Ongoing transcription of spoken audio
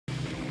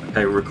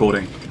Okay, we're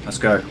recording. Let's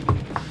go.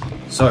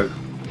 So.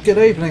 Good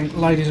evening,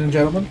 ladies and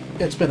gentlemen.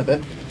 It's been a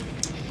bit.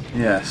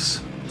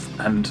 Yes.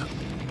 And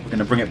we're going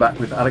to bring it back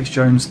with Alex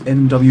Jones'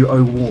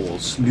 NWO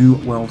Wars. New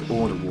World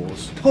Order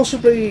Wars.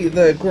 Possibly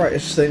the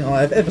greatest thing I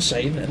have ever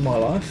seen in my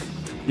life.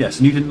 Yes,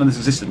 and you didn't know this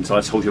existed until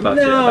I told you about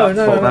it about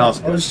 12 hours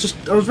ago.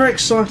 I was very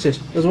excited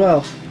as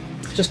well.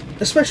 Just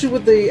especially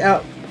with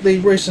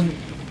the recent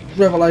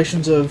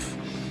revelations of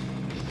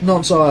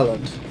Nonce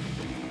Island.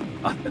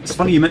 It's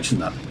funny you mentioned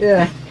that.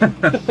 Yeah.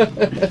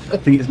 I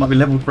think it might be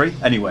level 3.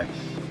 Anyway.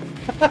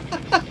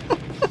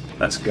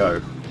 Let's go.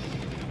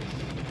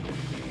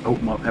 Oh,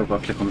 how do I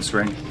click on the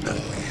screen?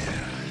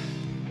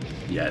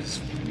 Yeah, it's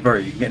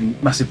getting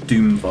massive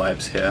Doom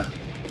vibes here.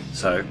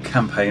 So,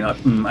 campaign.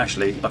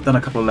 Actually, I've done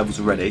a couple of levels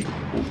already.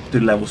 We'll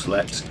do level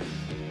select,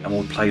 and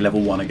we'll play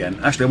level 1 again.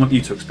 Actually, I want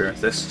you to experience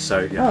this.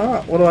 So, yeah. Oh,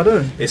 right. What do I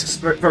do? It's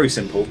very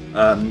simple.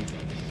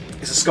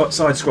 It's a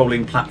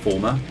side-scrolling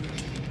platformer.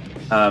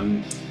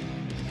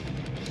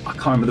 I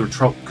can't remember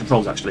the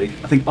controls actually.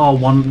 I think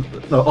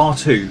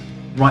R2,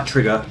 right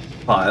trigger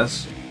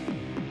fires.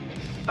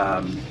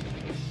 The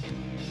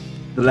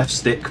left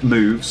stick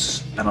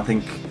moves, and I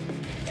think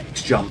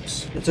X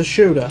jumps. It's a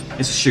shooter.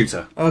 It's a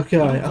shooter. Okay,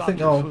 I think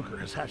Hooker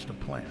has hatched a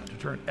plan to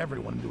turn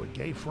everyone into a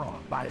gay frog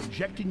by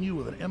injecting you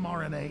with an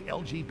mRNA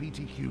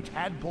LGBTQ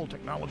tadpole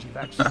technology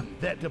vaccine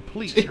that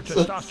depletes your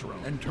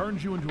testosterone and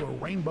turns you into a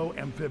rainbow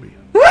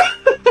amphibian.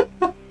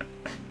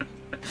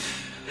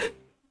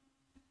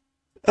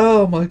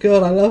 Oh my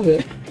god, I love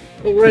it.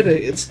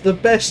 Already, it's the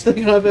best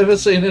thing I've ever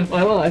seen in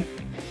my life.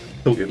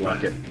 Thought you'd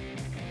like it.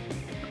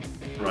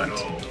 Right.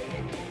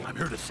 I'm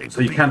here to save so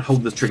you can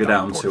hold the trigger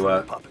down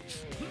to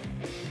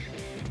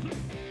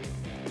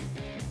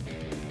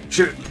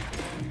shoot.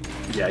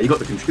 Yeah, you got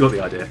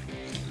the idea.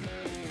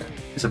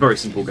 It's a very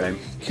simple game.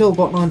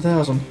 Killbot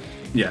 9000.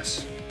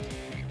 Yes.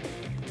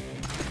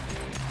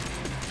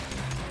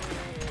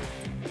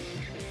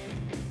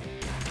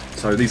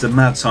 So these are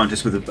mad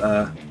scientists with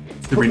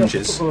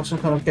syringes. Some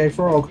kind of gay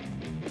frog.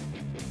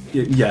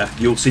 Yeah,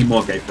 you'll see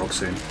more gay frogs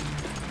soon.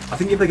 I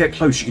think if they get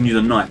close, you can use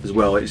a knife as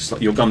well. It's just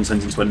like your gun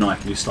turns into a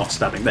knife and you start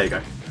stabbing. There you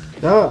go.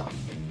 Ah.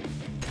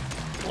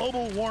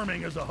 Global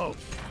warming is a hoax.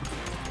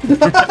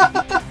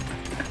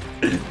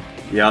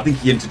 Yeah, I think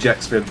he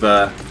interjects with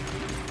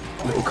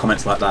little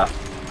comments like that.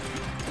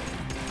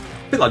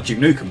 A bit like Duke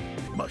Nukem,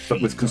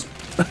 but with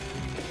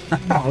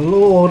oh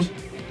lord!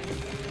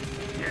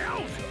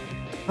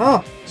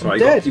 Ah, sorry,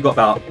 dead. you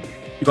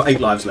got 8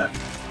 lives left.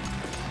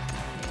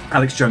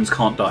 Alex Jones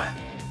can't die.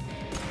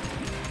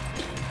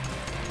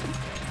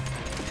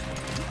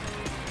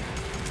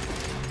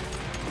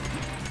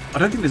 I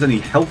don't think there's any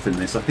health in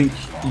this. I think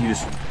you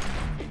just,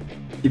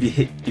 if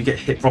you get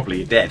hit properly,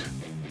 you're dead.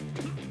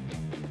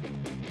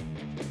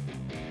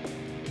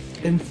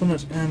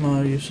 Infinite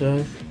ammo, you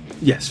say?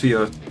 Yes, for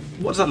your.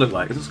 What does that look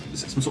like? Is it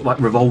some sort of like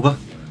revolver?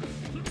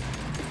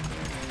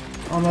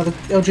 Oh no, the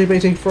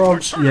LGBT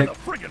frogs. Yeah. The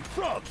friggin'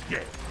 frogs,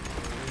 yeah.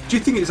 Do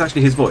you think it's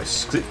actually his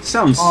voice? Because it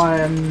sounds. I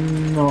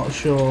am not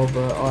sure,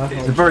 but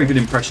It's a very good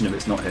impression if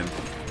it's not him.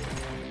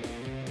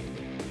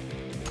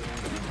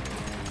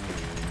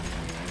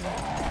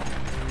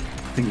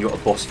 I think you got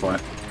a boss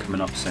fight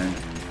coming up soon.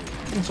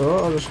 That's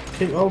alright. I'll just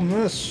keep holding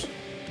this.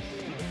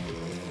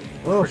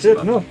 Oh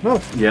shit! No.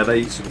 Yeah,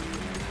 they sort of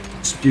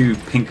spew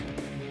pink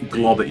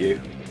glob at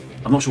you.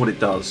 I'm not sure what it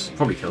does.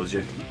 Probably kills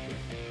you.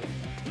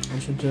 I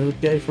should do a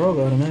gay frog,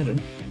 I'd imagine.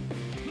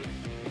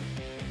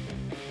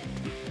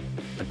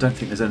 I don't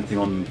think there's anything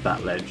on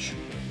that ledge.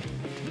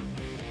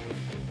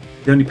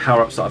 The only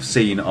power-ups that I've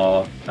seen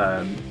are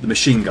the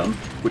machine gun,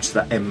 which is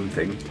that M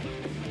thing,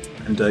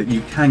 and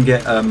you can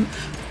get.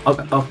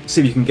 I'll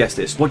see if you can guess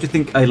this. What do you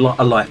think a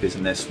life is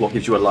in this? What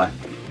gives you a life?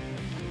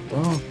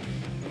 Oh,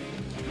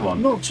 Come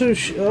on. not too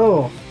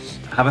oh.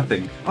 Have a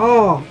think.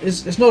 Oh,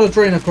 it's not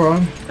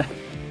adrenochrome.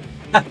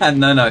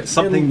 No, it's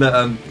something that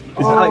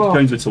is Alex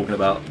Jones we're talking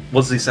about.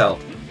 What does he sell?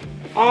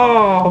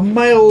 Oh,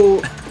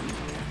 male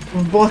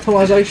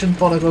vitalization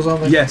tonic or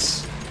something.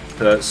 Yes,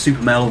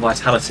 super male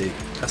vitality.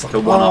 That's like a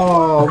one-up.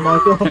 Oh my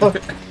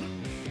god.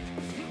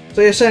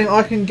 So you're saying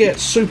I can get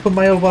super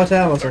male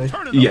vitality?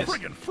 Yes. The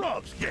friggin'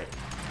 frogs, yeah.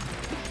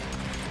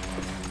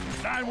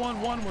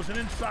 911 was an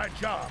inside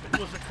job. It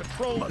was a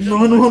control.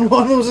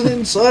 911 was an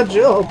inside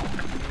job.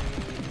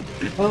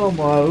 Oh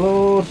my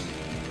lord.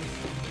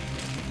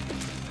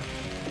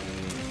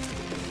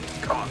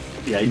 God.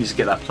 Yeah, you need to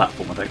get that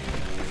platform, I think.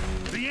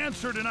 The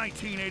answer to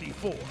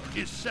 1984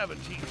 is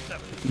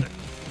 1776.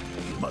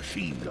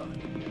 Machine gun.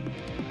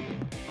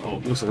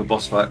 Oh, looks like a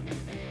boss fight.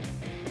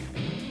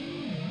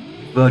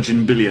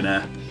 Virgin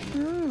billionaire.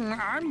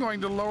 I'm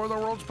going to lower the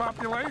world's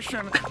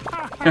population.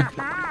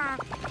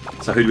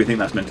 So who do we think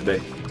that's meant to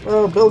be?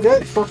 Oh, Bill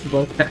Gates,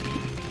 possibly.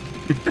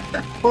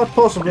 Quite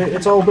possibly,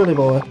 it's old Billy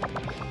Boy.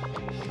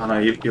 I know,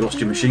 you lost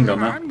your machine gun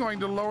now. I'm going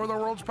to lower the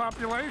world's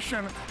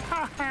population.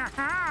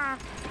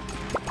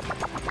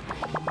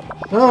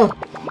 No.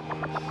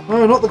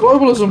 No, not the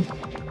globalism.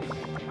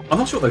 I'm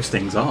not sure what those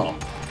things are.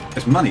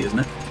 It's money, isn't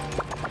it?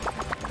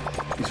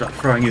 These Start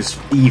throwing his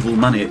evil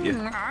money at you.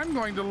 I'm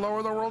going to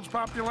lower the world's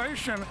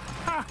population.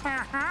 Ha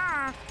ha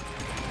ha!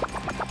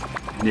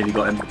 Nearly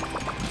got him.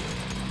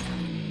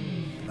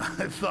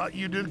 I thought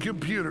you did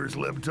computers,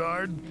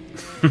 libtard.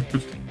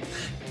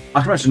 I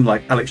can imagine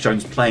like Alex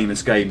Jones playing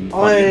this game.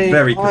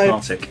 Very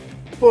cathartic.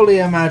 Fully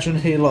imagine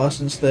he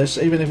licensed this,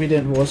 even if he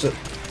didn't voice it.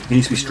 He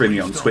needs to be streaming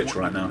it on Twitch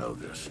right now. Know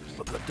this,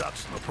 but the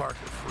ducks in the park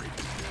are free.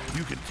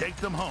 You can take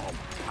them home.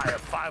 I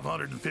have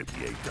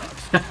 558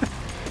 ducks.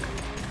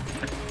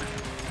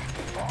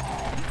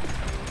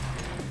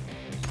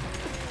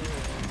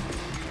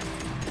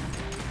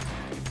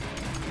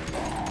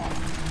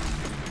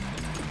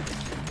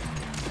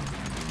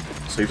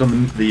 So you've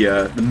done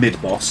the mid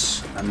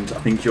boss, and I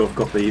think you've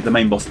got the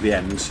main boss at the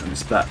end, and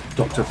it's that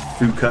Dr.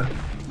 Fuka.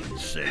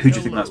 Who do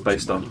you think that's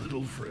based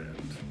on?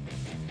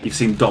 You've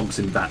seen dogs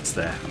in vats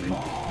there. I mean,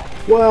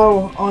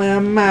 Well, I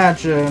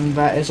imagine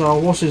that is our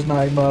what's his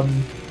name? a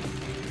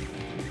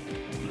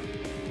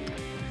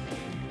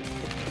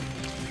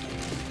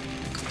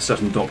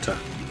certain doctor.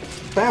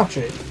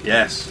 Fauci.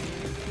 Yes.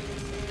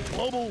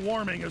 Global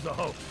warming is a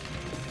hoax.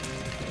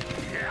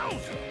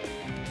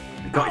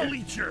 Got I'll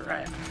you. eat your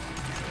ass.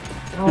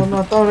 Oh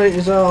no! Don't eat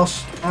his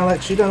ass,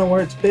 Alex. You don't know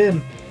where it's been.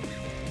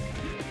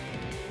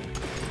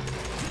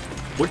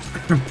 What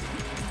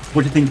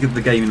do you think of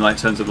the game in like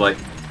terms of like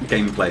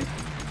gameplay?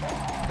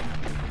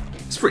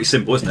 It's pretty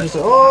simple, isn't He's it?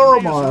 like, oh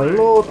my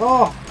lord!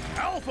 Oh,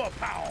 Alpha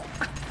power.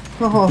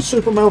 oh,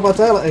 super male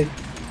vitality.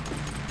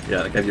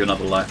 Yeah, that gave you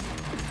another life.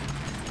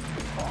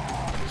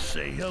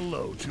 Say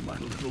hello to my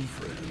little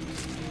friends.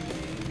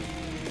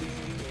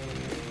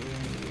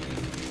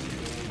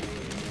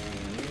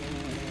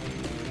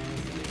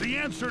 The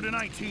answer to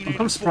 1984. I'm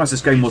kind of surprised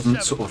this game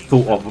wasn't sort of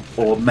thought of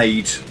or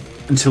made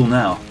until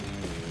now.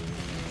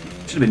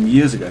 Should have been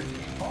years ago.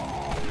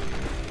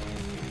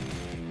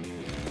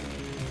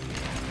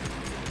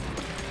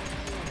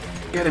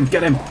 Get him,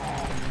 get him!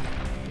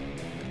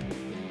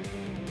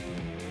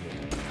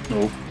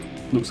 Oh,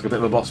 looks like a bit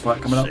of a boss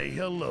fight coming up. Say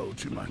hello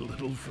to my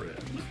little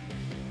friend.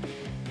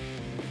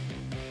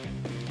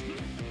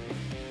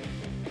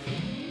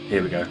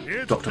 Here we go.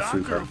 It's Dr.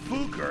 Fuka.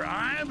 Fuka.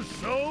 I'm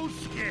so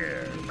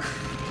scared.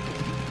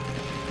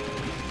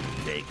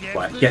 Take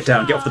Right, extra get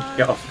down, get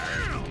shots. off.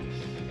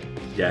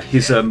 Yeah,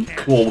 his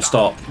claw will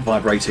start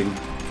vibrating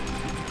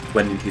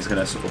when he's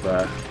going to sort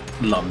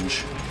of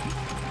lunge.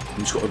 You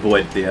just got to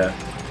avoid the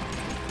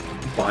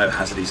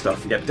biohazardy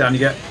stuff. Get down, you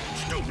get.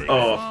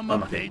 Oh, Mama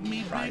unlucky. paid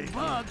me big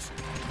bucks.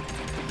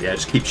 Yeah,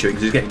 just keep shooting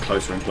because he's getting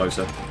closer and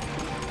closer.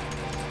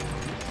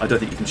 I don't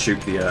think you can shoot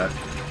the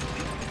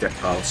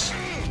projectiles.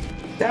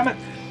 Damn it!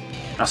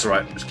 That's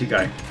alright, just keep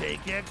going.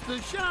 Take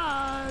extra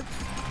shots.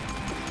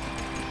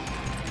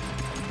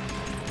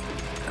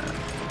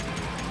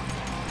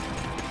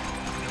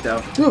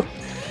 Down. Ooh,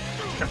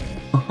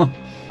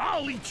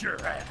 I'll eat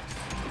your ass.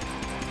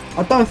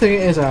 I don't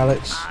think it is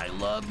Alex. I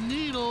love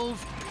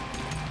needles.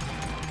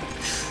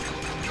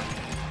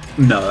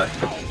 No.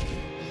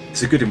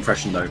 It's a good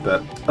impression though,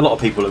 but a lot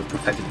of people have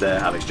perfected their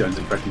Alex Jones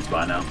impressions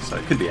by now, so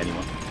it could be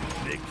anyone.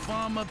 Big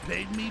Pharma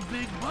paid me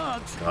big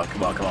bucks. Oh,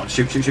 come on, come on.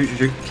 Shoot, shoot, shoot, shoot,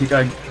 shoot. Keep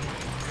going.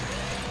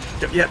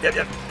 Yep, yep, yep,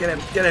 yep. Get him,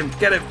 get him,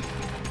 get him.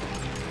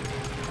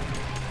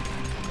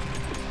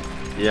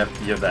 Yep,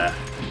 you're there.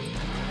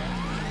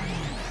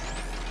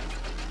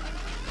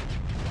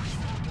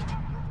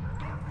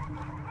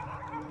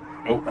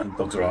 Oh, and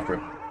dogs are after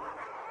him.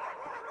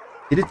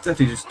 He did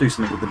definitely just do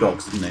something with the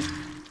dogs, didn't he?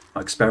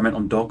 Like experiment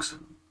on dogs.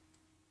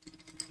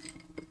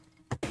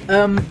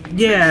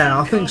 Yeah,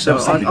 I think so. There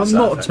was something I'm to that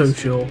not effect. too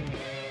sure.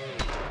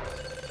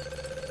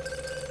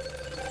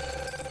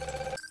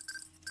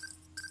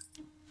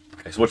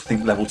 Okay, so what do you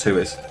think level 2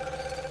 is?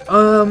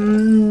 I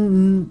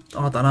don't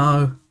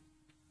know.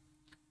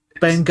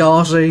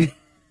 Benghazi,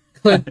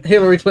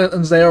 Hillary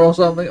Clinton's there or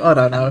something. I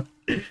don't know.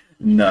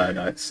 No,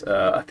 no, it's.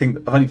 I think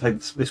I've only played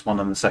this one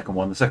and the second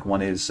one. The second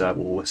one is. Well,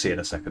 we'll see in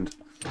a second.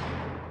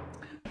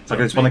 So I give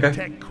this one a go.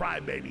 Tech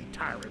crybaby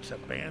tyrants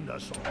have banned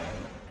us all.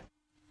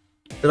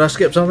 Did I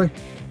skip something?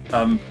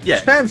 Yeah,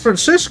 San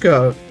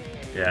Francisco.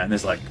 yeah, and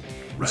there's like,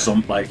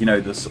 like you know,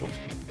 the sort of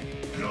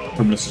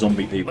homeless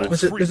zombie people.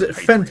 Is it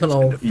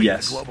fentanyl?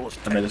 Yes,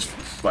 and they're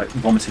just like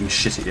vomiting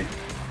shit at you.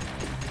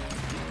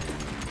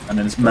 And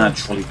then there's mad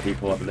trolley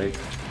people, I believe.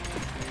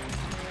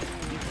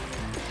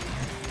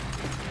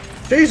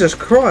 Jesus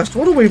Christ,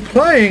 what are we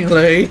playing,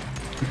 Lee?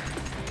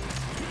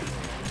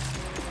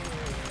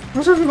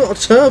 Why's everyone got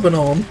a turban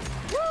on?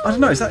 I don't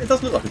know. It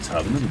does look like a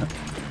turban, doesn't it?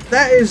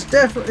 That is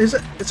definitely.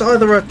 It's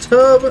either a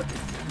turban.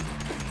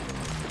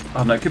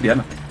 Oh no, it could be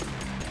anything.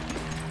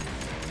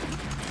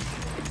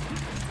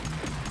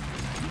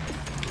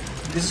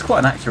 This is quite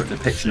an accurate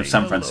depiction of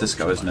San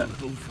Francisco, isn't it?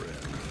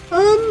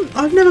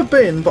 I've never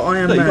been, but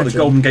I Look, you've got the imagine.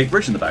 Golden Gate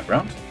Bridge in the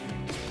background.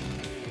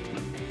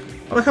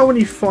 I like how when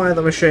you fire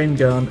the machine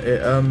gun,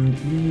 it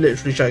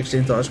literally shakes the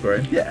entire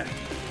screen. Yeah.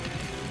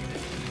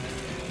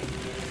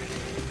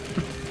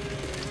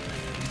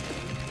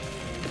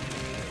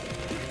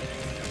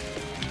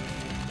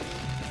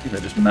 They're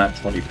just mad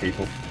trolley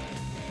people.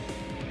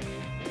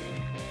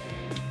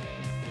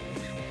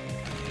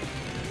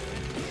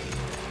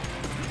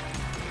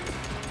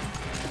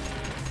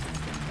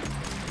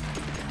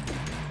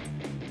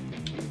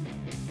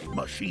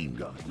 Machine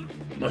gun.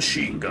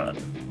 Machine gun.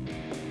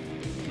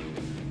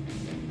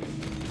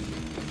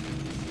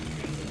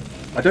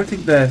 I don't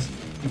think their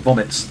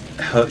vomits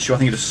hurts you. I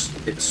think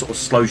it sort of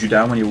slows you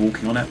down when you're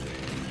walking on it.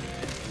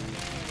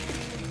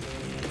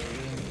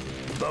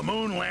 The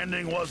moon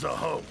landing was a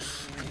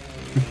hoax.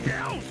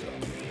 Yowza.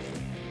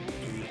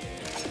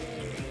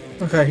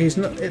 Okay, he's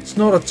not. It's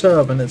not a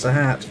turban. It's a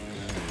hat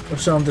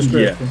of some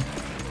description. Yeah.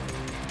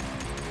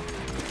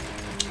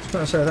 I was about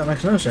to say that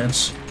makes no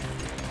sense.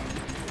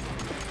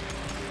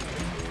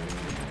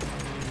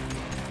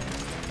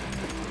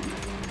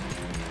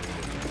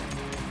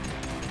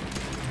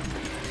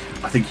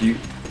 I think you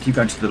keep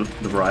going to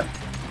the right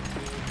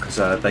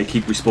because they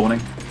keep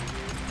respawning.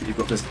 You've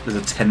got there's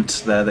a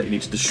tent there that you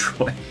need to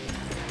destroy.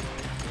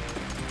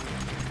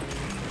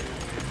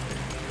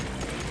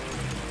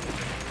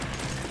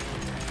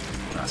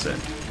 That's it.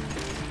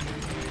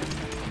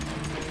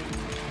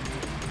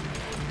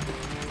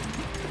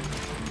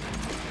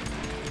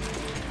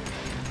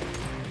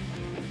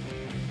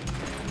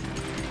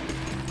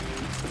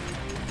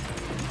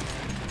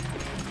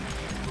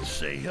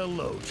 Say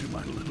hello to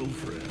my little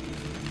friend.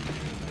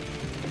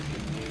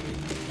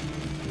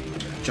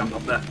 Jump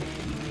up there.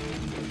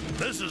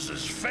 This is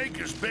as fake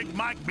as Big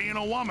Mike being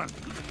a woman.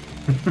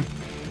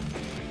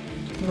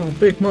 Oh,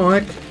 Big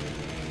Mike.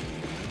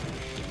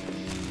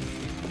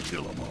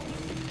 Kill 'em all.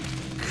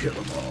 Kill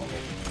 'em all.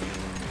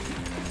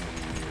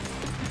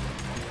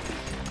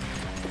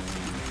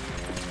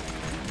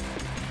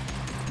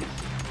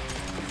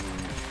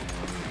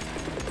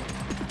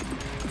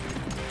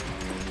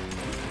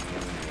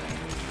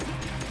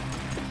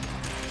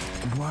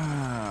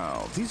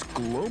 Wow, these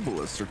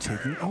globalists are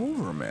taking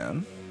over,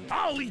 man.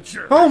 I'll eat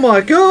your... Oh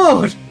my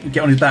God!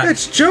 Get on his back.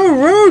 It's Joe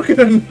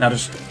Rogan. Now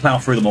just plow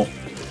through them all.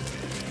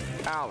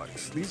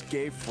 Alex, these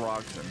gay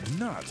frogs are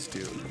nuts,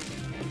 dude.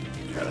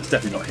 Yeah, that's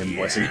definitely not him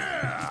voicing.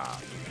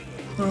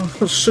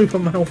 Oh, super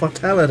male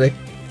fatality.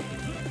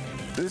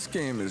 This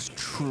game is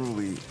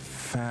truly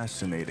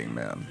fascinating,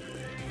 man.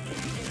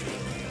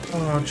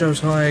 Oh, Joe's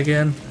high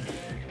again.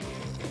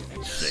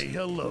 Say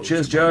hello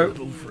Cheers, to my Joe.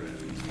 little friend.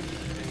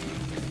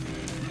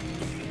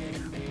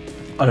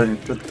 I don't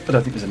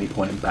think there's any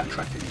point in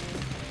backtracking.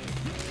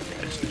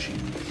 It's machine.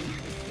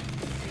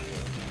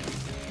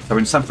 So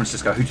in San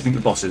Francisco, who do you think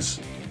the boss is?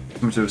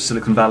 Coming to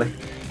Silicon Valley?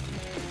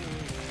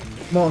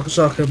 Mark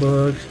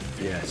Zuckerberg,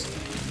 Yes.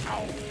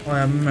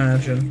 I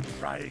imagine.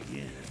 Try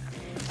again.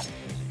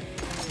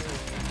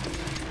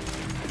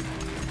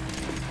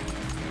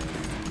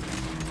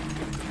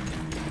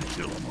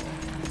 Kill 'em all.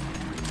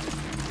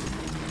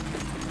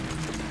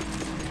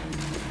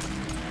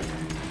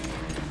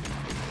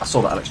 I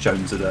saw that Alex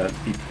Jones had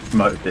he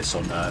promoted this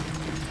on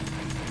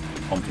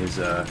his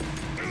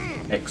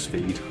X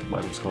feed,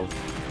 whatever it's called.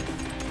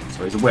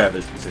 So he's aware of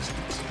its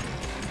existence.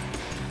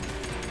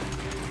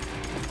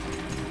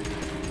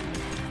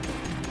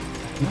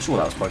 I'm not sure what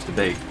that was supposed to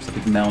be. It's a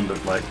big mound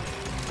of like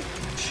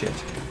shit.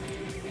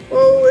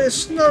 Oh, it's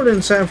snowed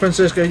in San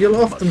Francisco. You'll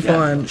often Yeah.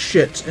 find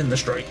shit in the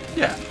street.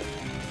 Yeah.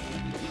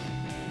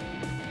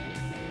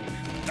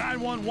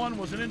 911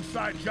 was an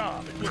inside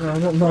job. It was No, a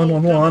not controlled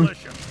 911.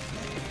 demolition.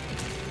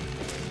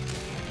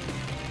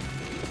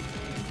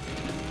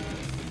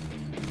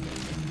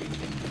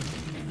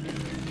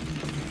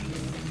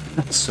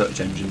 Search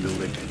engine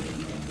building.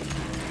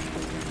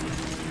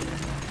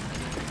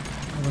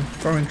 Oh, they're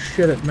throwing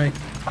shit at me. I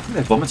think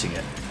they're vomiting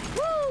it.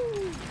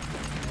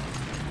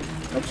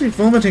 How's he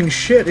vomiting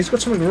shit? He's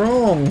got something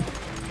wrong.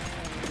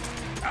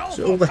 Is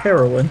it all the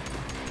heroin?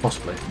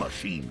 Possibly.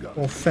 Machine gun.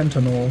 Or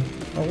fentanyl?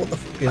 Oh, what the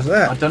fuck is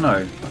I that? don't know.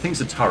 I think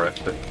it's a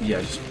turret, but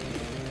yeah, just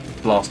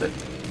blast it.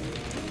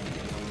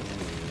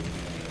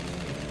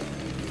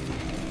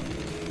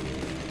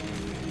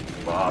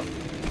 Wow.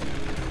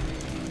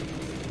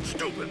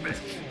 Stupid bitch.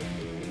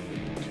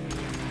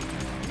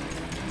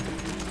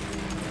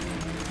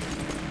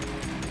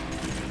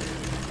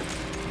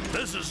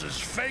 This is as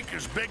fake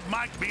as Big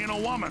Mike being a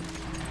woman.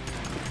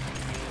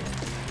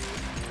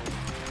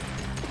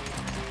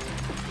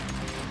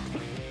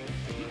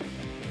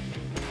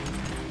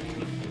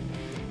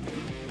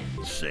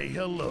 Say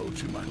hello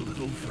to my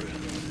little friend.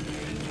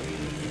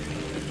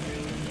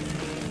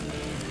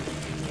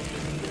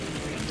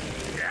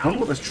 I wonder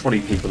what those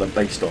trolley people are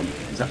based on.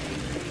 Is that...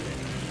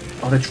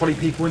 Are there trolley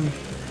people in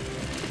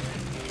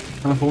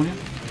California?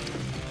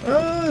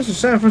 This is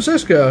San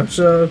Francisco,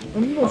 so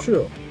I'm not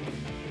sure.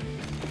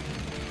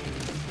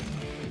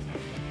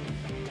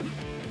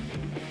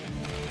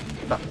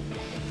 No.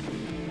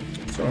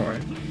 It's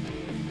alright.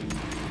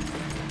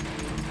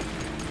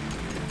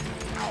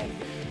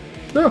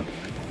 No.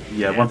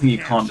 Yeah, one thing you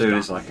can't do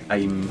is like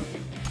aim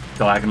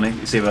diagonally.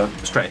 It's either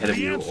straight ahead of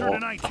The you answer or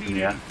to up in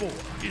the air. 1984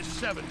 is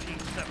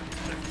 1776.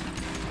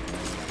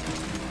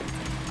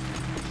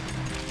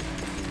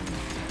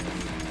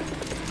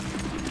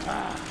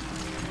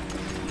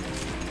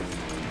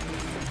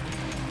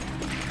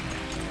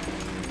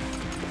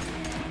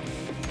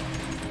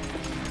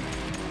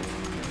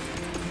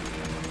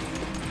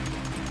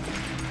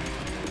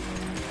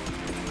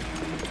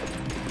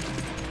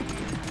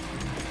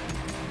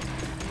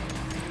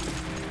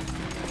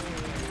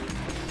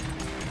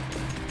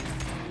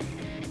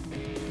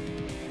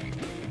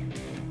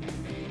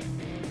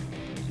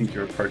 think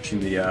you're approaching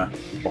the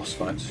boss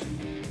fights.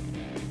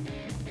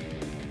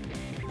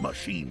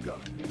 Machine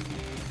gun.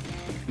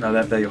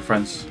 No, they're your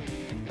friends.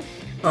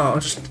 Oh,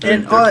 just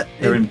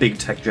They're in big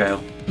tech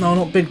jail. No,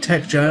 not big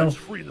tech jail. Let's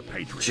free the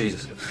Patriots.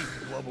 Jesus. and defeat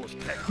the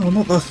globalist tech. Oh,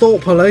 not the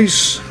thought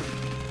police.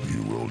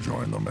 You will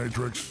join the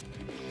Matrix.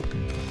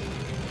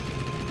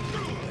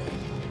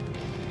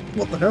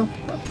 What the hell?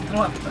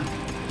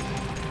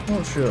 What?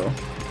 Not sure.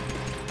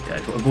 Yeah,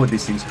 to avoid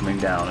these things coming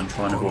down and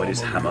try and avoid his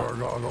hammer.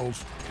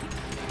 Goggles.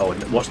 Oh,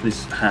 and watch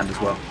this hand as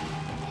well.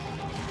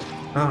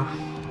 Ah.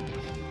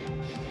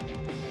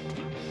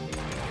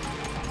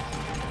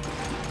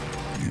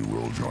 You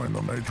will join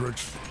the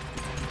Matrix.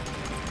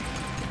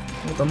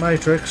 Not the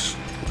Matrix.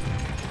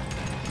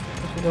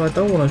 That's what I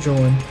don't want to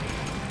join.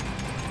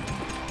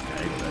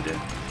 Yeah, good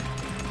idea.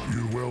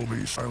 You will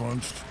be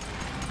silenced.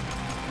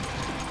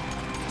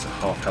 It's a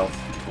half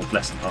health, or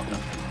less than half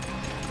health.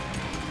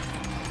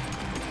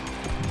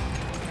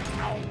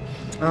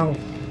 Oh.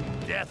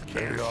 Death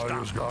can't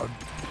stop. Is God.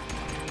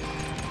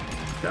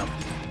 Down.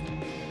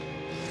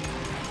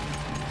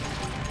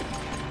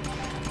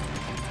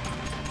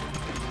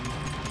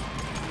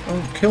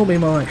 Oh, kill me,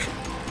 Mike.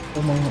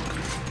 Or Mark.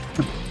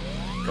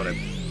 Got him.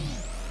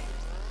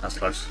 That's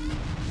close.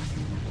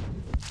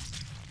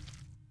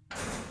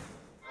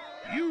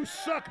 You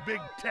suck, big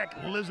tech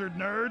lizard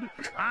nerd.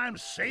 I'm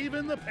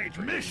saving the Patriots.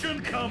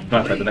 Mission complete.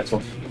 Right, play the next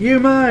one. You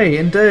may,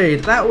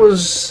 indeed. That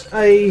was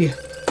a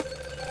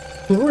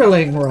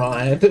thrilling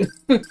ride.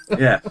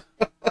 Yeah.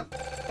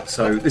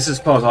 So this is as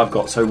far as I've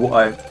got. So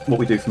what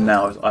we do from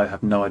now is I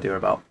have no idea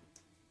about.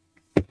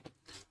 I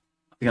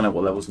think I know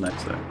what level's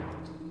next though.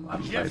 I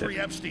haven't played Jeffrey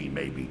it. Epstein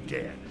may be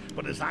dead,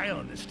 but his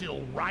island is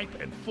still ripe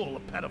and full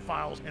of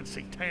pedophiles and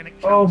satanic.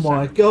 Oh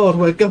my god,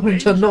 we're going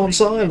to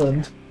Nonce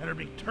Island. And are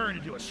being turned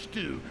into a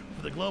stew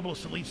for the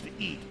globalist elites to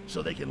eat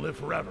so they can live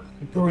forever.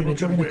 Going to The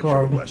join the Wicked Witch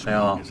car. of West They Wing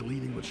are. is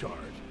leading the charge,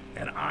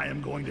 and I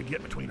am going to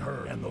get between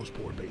her and those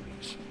poor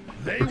babies.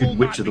 They Wicked will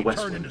Witch not of the be West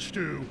turned Wing. into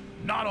stew,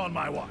 not on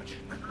my watch.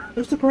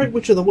 Who's the Great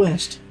Witch of the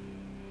West?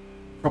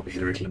 Probably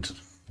Hillary Clinton.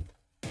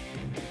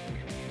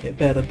 It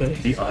better be.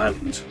 The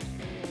island.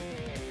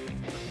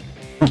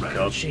 Oh my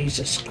god.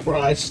 Jesus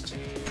Christ.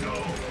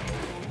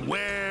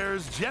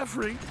 Where's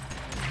Jeffrey?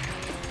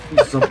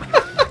 Some-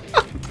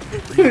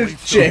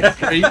 Who's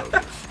Jeffrey?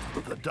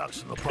 The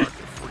ducks in the park are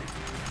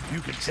free.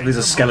 You can take these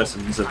are them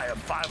skeletons home. of- I have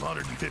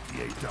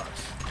 558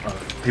 ducks.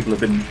 people have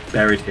been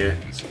buried here.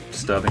 It's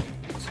disturbing.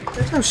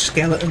 There's no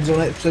skeletons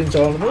on Epstein's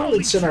Island. They're all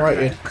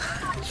incinerated.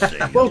 Say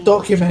Well hello to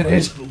documented. my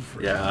little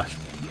friend. Yeah,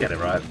 get it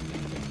right.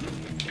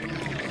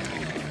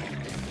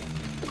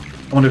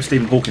 I wonder if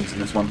Stephen Hawking's in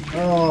this one.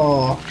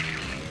 Oh.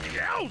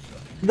 Yowza.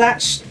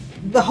 That's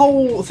the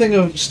whole thing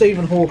of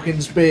Stephen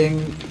Hawkins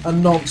being a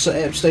nonce at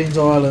Epstein's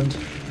Island.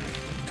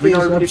 Do we Is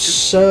know?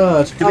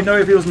 absurd. Do we know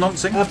if he was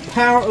noncing?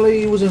 Apparently,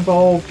 he was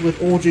involved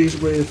with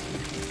orgies with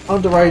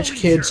underage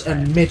kids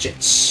and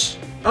midgets.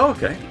 Oh,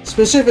 okay.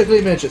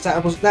 Specifically midgets.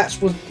 That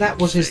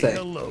was his Say thing.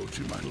 hello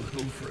to my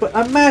little friend.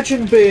 But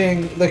imagine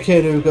being the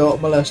kid who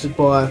got molested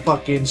by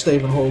fucking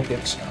Stephen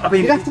Hawkins. I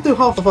mean, You'd have to do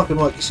half the fucking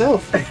work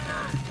yourself.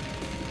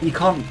 he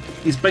can't.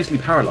 He's basically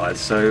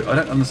paralysed, so I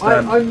don't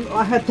understand.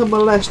 I had to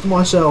molest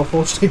myself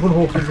for Stephen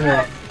Hawking's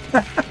work.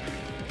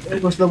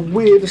 It was the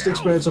weirdest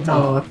experience of my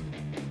life.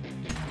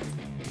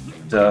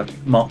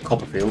 Mark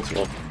Copperfield,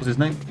 or what's his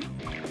name?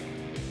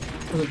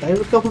 Was it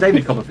David Copperfield?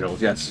 David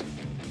Copperfield. Yes.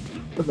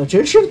 The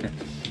magician?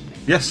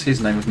 Yes,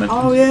 his name was mentioned.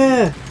 Oh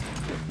yeah.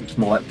 It's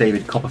more like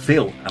David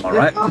Copperfield. Am I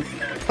right?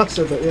 I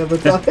said that the other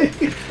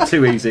day.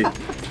 Too easy.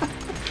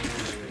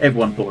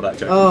 Everyone thought of that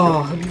joke.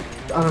 Oh, I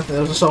don't think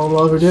there was a soul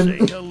alive who Say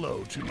didn't.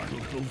 hello to my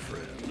little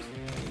friend.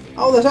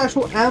 Oh, there's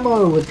actual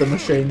ammo with the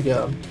machine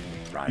gun.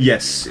 Right.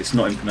 Yes, it's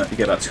not infinite. You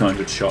get about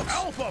 200 shots.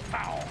 Alpha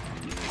power.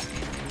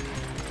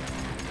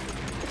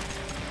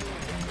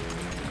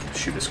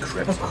 Shoot this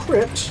crypt. A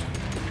crypt?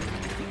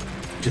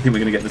 Do you think we're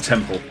going to get the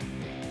temple?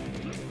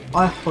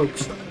 I hope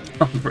so.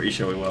 I'm pretty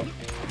sure we will.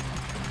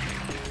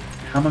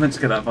 How am I meant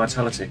to get that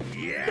vitality?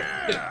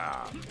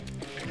 Yeah.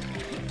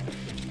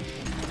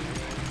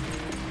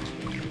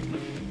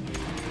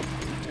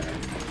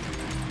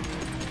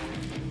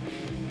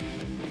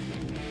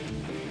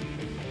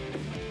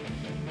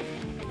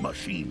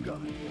 Machine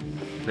gun.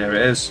 There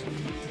it is.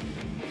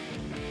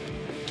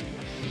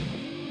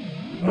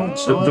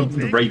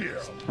 The rape.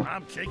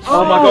 I'm taking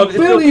Oh my God, it's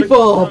Billy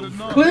Bill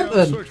Bob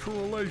Clinton. sexual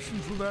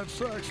relations with that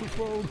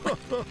saxophone.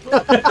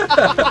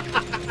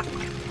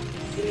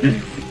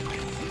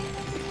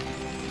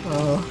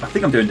 I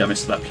think I'm doing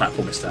damage to that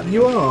platform it's standing.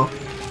 You are.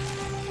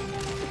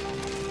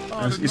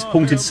 It's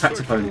haunted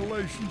saxophone.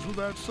 Relations with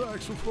that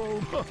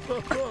saxophone.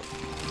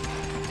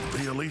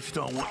 The elites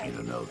don't want you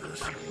to know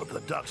this, but the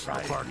ducks in the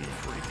park are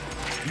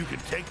free. You can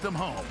take them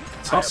home.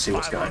 So I'll see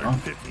what's going on.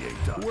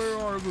 558 ducks. Where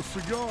are the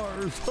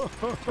cigars?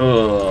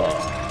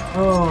 Ugh.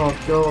 Oh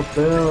god,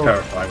 Bill.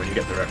 Terrifying when you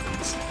get the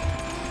reference.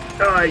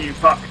 Die, you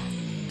fuck!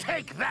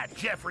 Take that,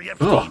 Jeffrey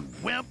Epstein, Ugh.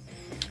 wimp.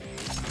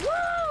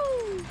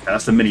 Yeah,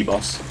 that's the mini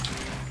boss.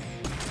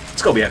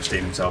 It's got to be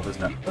Epstein himself,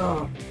 isn't it?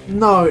 Oh,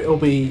 no, it'll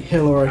be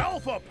Hillary.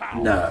 Alpha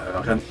power.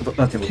 No, I don't think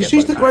we'll get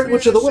She's the both Great back.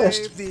 Witch of the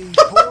West. Save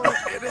the poor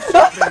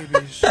innocent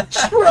babies.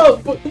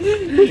 Trump!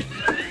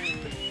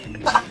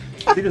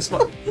 Is he just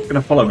like, going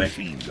to follow me?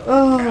 Machine gun.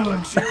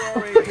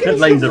 Oh, Get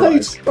laser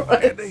eyes.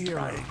 And a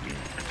hero.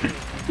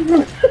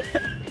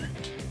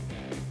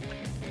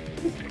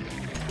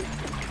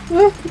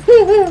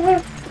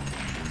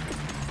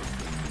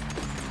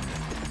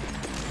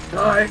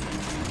 Die!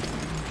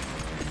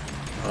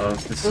 Oh,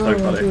 this is so oh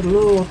funny. good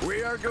lord.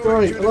 We are going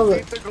Great, I to love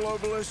defeat it. the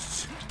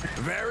globalists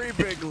very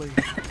bigly.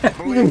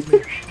 Believe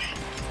me.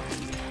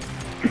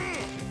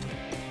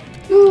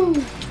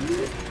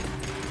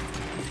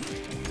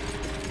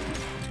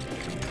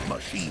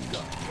 Machine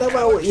gun. No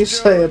matter what you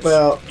say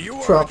about You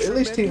are Trump, a at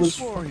least he was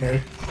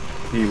tremendous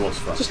funny. He was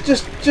fun.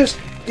 Just,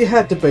 you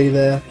had to be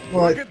there.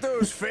 Look Like, at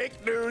those fake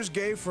news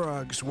gay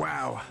frogs.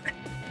 Wow.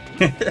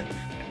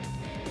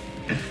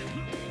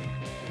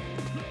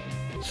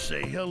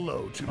 Say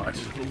hello to my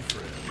Nice. little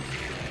friend.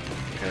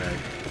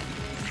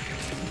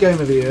 Okay. game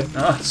of the year.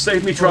 Ah,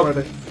 save me, Trump!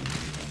 Already.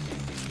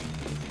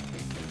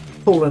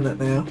 Pulling it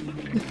now.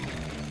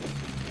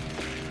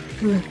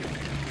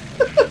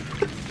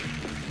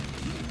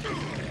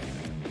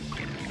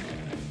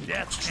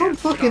 Death Trump can't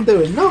fucking stop.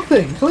 doing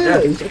nothing,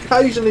 clearly. Yeah. He's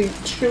occasionally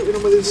shooting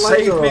them with his Save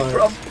laser me, eyes.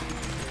 Trump!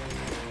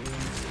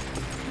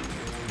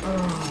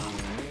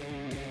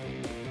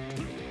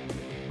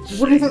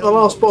 What do you think the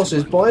last boss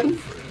is, Biden?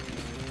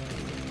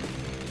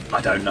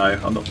 I don't know.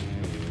 I'm not.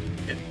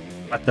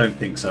 I don't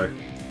think so.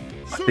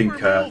 I think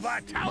Super Bowl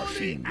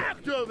vitality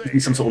activate.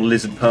 he's some sort of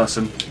lizard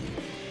person.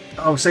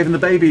 Oh, saving the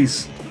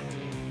babies!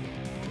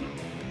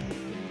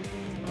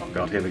 Oh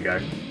god, here we go.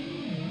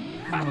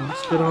 Oh,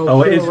 it's good old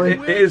Oh, it Hillary.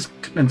 is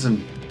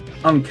Clinton.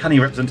 Uncanny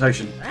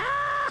representation.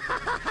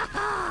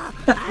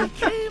 I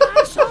came,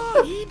 I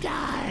saw, he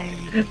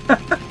died.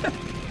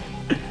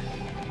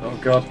 Oh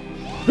god.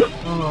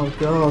 Oh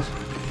god.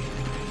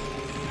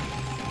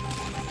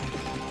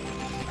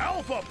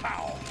 Alpha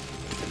power.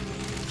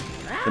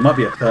 There might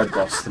be a third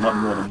boss. There might be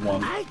more than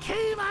one. I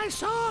came, I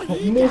saw, What,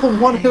 he more than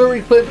one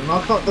Hillary Clinton?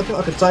 I don't think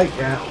I could take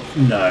that.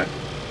 No.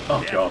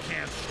 Oh Death god.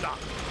 can't stop.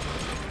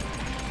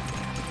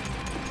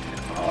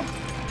 Oh,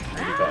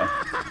 maybe better.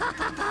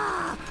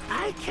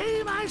 I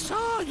came, I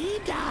saw, he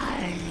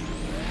died.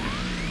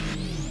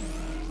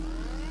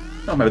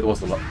 Oh, maybe there was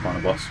the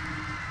final boss.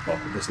 Well,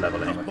 this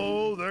level anyway.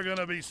 Oh, they're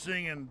gonna be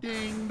singing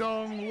Ding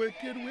Dong,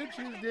 Wicked Witch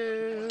is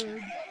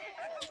dead.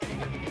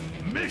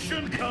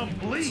 Mission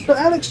complete. But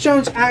Alex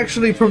Jones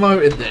actually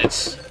promoted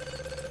this.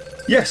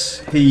 Yes,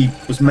 he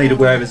was made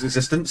aware of his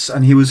existence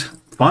and he was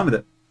fine with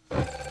it.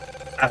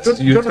 As You're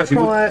you going to expect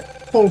people- try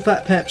Full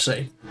Fat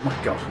Pepsi. Oh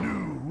my god.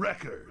 New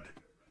record.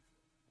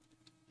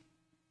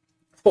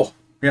 Oh,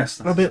 yes.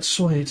 A bit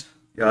sweet.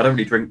 Yeah, I don't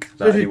really drink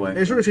that anyway.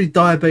 It's literally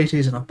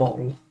diabetes in a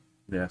bottle.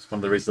 Yeah, it's one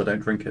of the reasons I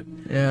don't drink it.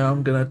 Yeah,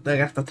 they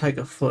have to take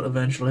a foot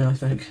eventually, I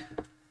think.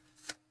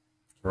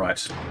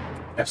 Right.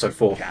 Episode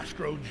 4.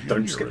 Castro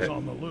Don't Jr. skip is it.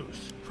 on the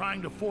loose,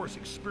 trying to force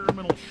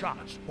experimental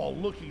shots while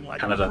looking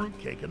like Canada. a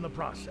fruitcake in the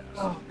process.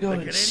 Oh, God,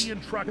 The it's-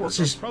 Canadian truckers what's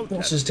are his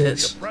protesting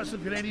tits? the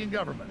oppressive Canadian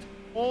government.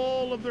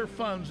 All of their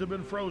funds have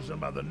been frozen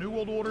by the New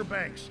World Order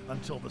banks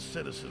until the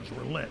citizens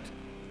relent.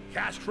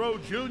 Castro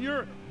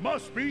Jr.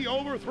 must be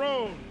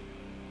overthrown.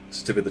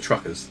 It's to be the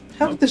truckers.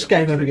 How did this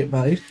game ever get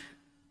made?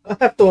 I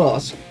have to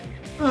ask.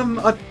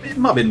 It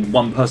might have been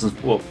one person's.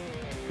 Well,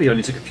 it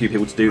only took a few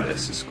people to do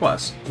this. It's quite a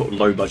sort of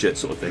low budget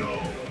sort of thing.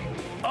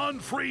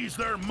 Unfreeze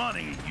their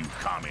money, you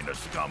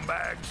communist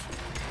scumbags.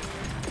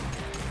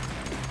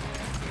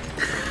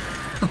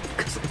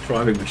 Because of the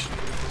driving mission.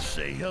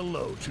 Say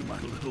hello to my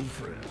little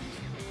friend.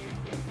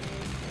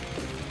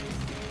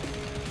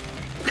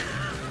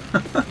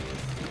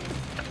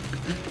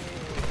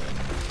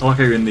 I like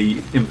how you're in the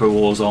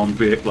InfoWars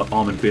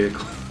armored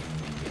vehicle.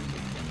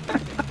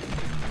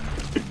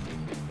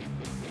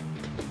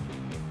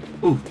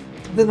 Ooh,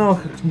 I didn't know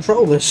I could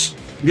control this.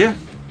 yeah.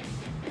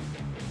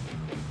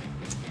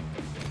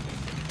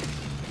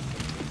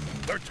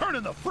 They're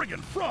turning the friggin'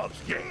 frogs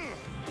gay.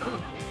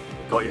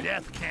 Got you.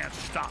 Death can't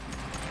stop.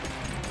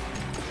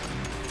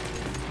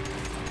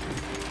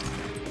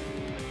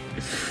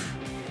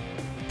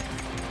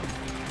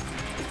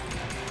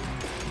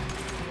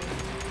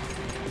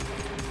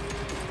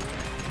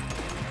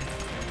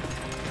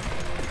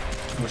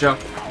 Watch out.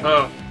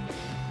 Oh.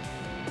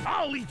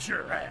 I'll eat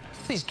your ass.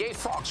 These gay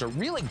frogs are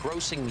really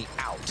grossing me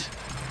out.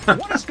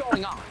 What is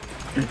going on?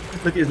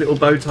 Look at his little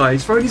bow tie.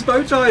 He's throwing his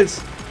bow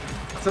ties.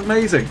 That's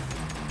amazing.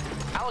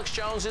 Alex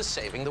Jones is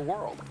saving the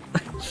world.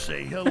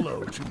 Say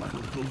hello to my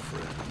little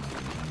friend.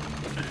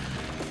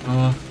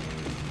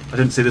 I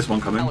didn't see this one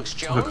coming. Alex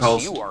Tucker Jones,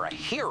 Carlson. you are a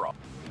hero.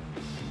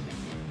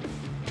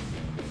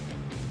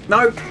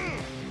 No.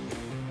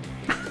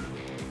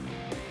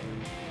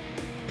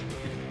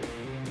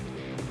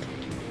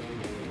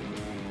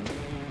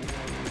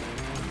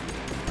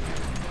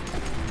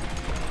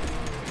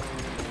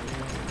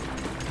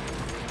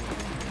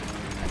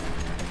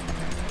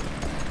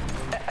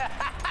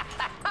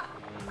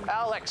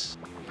 Alex.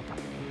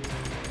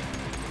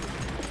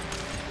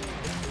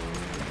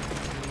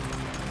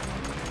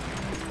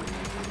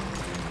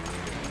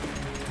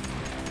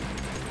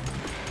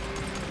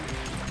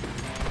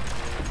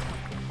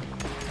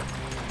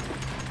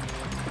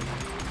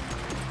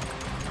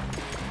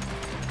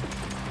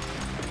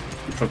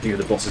 trying to think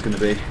who the boss is going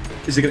to be.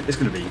 It's going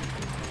to be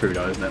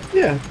Trudeau, isn't it?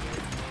 Yeah.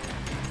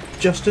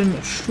 Justin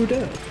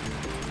Trudeau.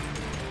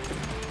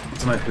 I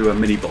don't know who a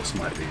mini boss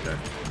might be though.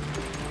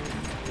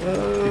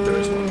 If there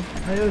is one.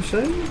 AOC?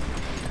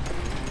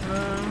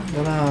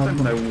 I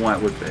don't know why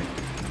it would be.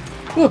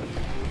 Look.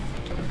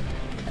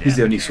 He's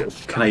the only sort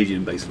of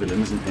Canadian-based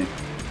villain, isn't he?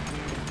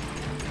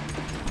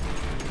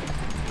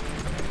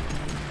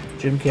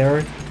 Jim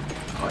Carrey.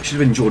 Oh, it should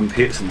have been Jordan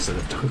Peterson instead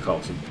of Tucker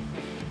Carlson.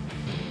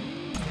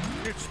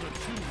 It's the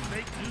two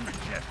fake news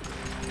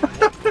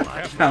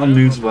jesters. How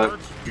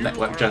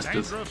network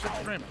jesters.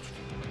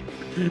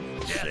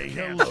 Say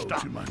hello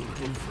to my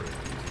little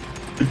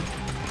friend.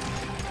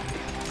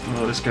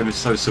 Oh, this game is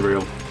so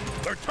surreal.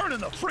 They're turning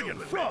the friggin'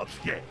 frogs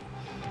gay.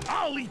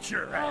 I'll eat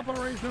your ass.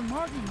 Operation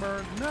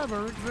Mockingbird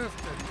never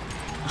existed.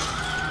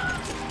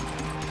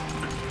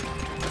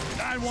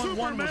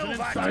 911 was an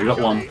inside No, you got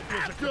one. It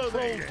was a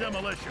controlled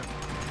demolition.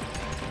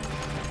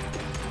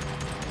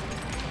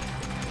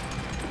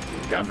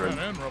 Get under him.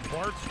 CNN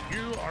reports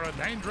you are a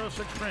dangerous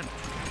extremist.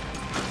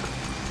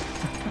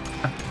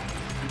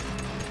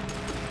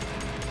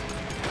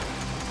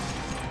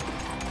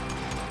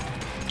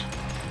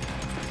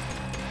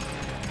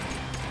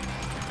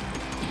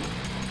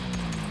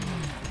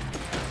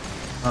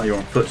 Oh, you're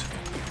on foot.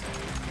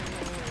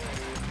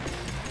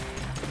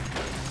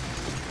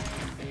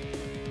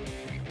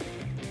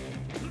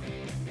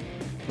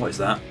 What is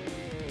that?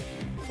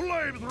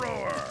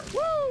 Flamethrower!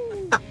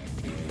 Woo!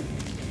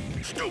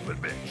 Stupid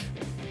bitch.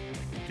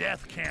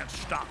 Death can't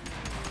stop.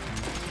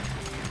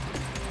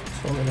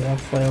 Sorry, I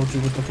failed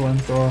you with the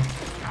flamethrower.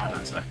 Oh,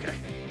 that's okay.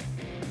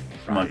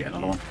 I might get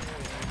another one.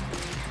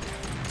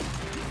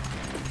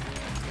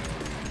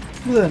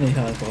 With any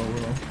hope, I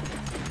will.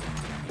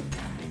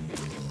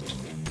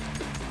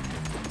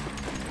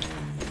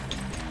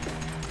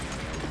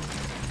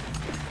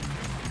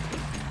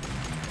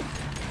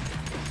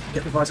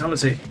 Get the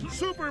vitality.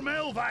 Super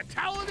male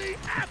vitality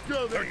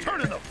after they're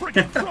turning the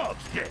friggin'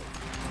 frogs gay.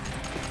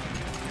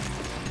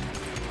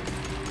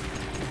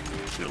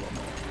 Kill 'em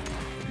all.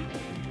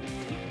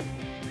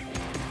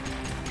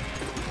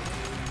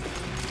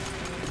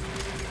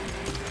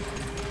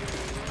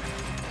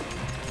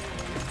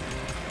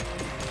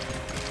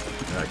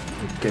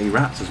 Gay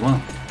rats as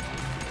well.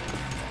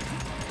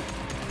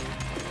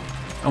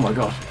 Oh my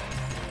god.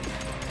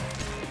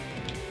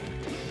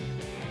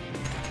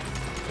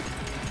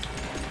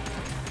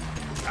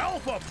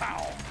 Alpha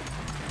power.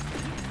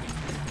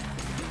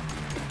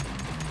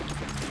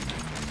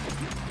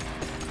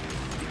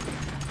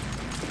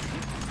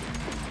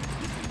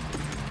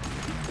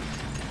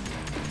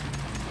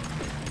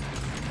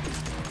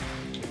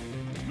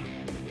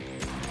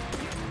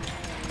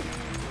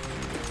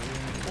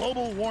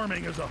 Global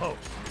warming is a hoax.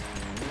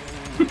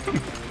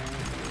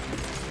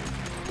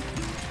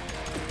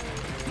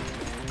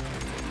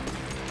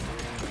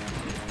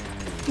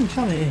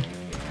 Come here.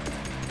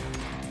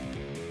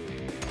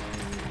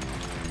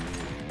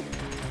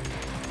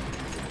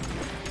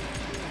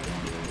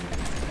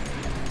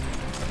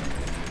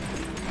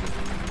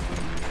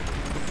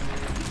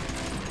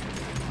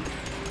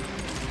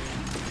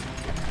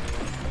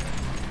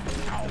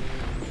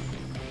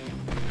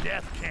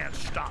 Death can't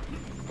stop.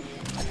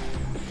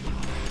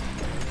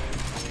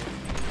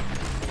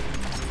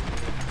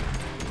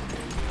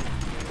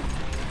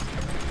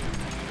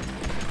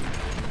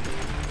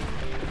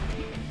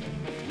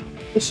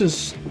 This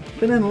has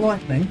been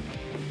enlightening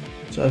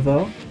so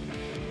far.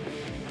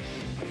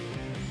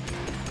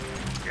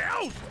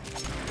 Yowza!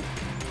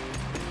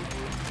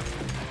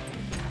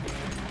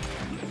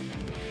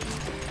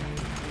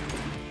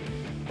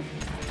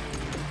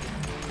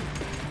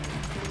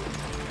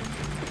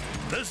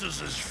 This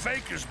is as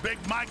fake as Big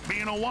Mike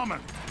being a woman.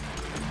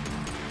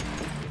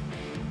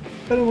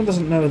 If anyone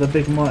doesn't know the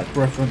Big Mike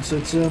reference,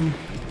 it's a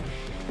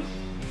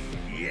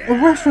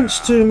reference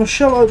to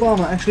Michelle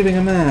Obama actually being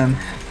a man.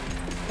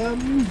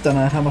 Don't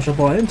know how much I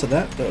buy into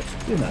that, but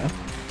you know.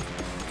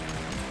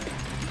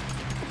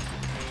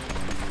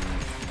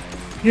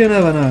 You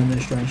never know in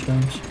these strange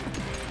times.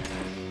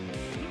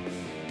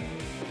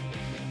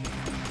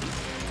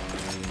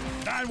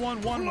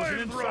 911 was an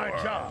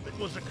inside job. It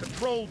was a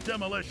controlled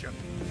demolition.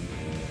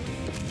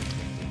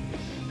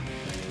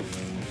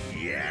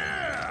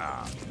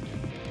 Yeah!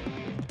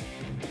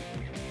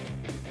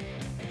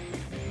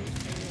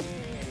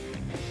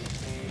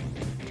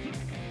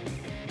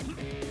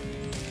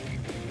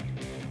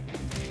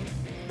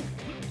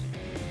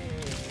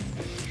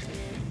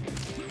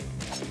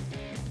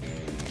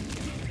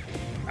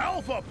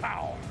 Alpha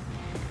power!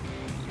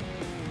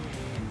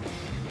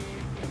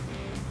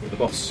 The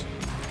boss.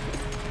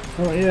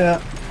 Oh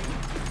yeah.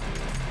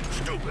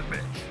 Stupid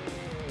bitch.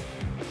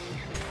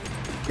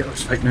 Get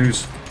those fake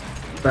news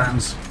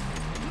bands.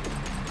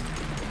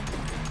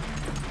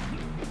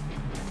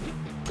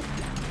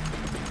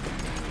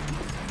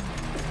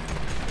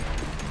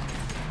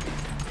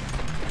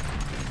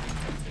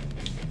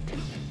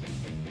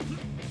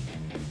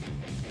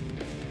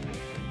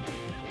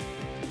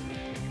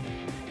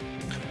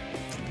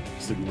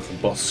 Sticking with the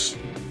boss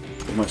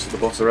Most of the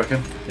boss, I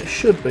reckon. It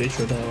should be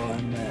Trudeau, I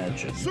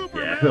imagine.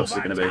 Yeah, who else is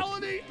it going to be?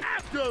 Vitality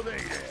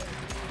activated.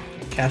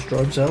 Castro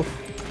himself.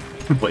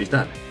 But he's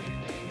dead.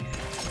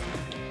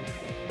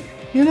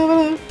 You never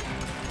know.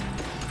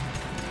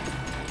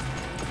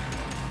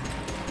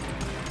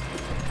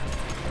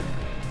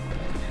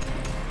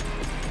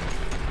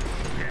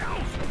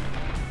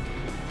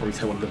 Probably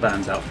take one of the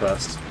bands out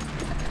first.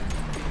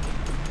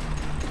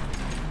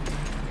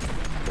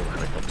 Or the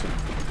helicopter.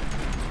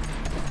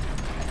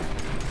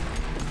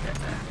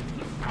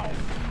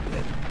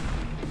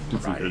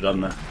 Nothing could have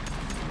done there.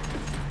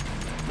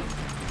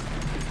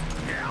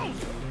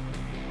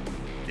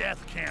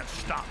 Death can't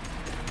stop.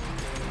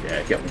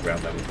 Yeah, get on the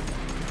ground level.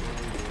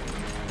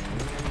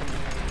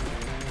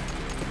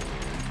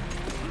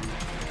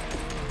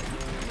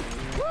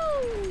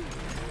 Woo!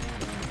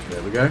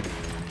 There we go.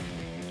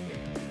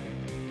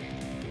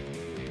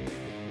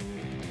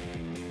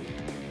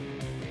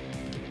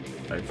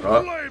 Over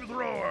up.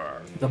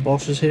 Flamethrower. The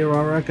boss is here,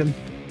 I reckon.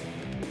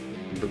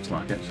 Looks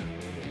like it.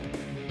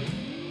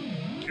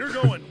 You're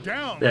going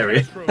down, There he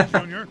is.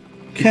 Castro Jr.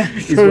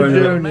 Castro wearing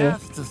a Jr.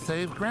 Math to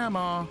save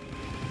Grandma.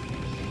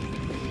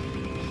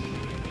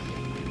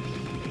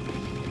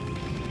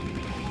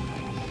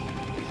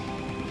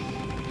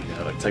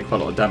 Yeah, they take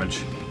quite a lot of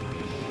damage.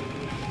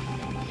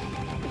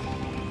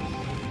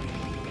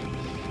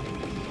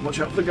 Watch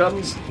out for the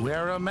guns.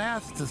 Wear a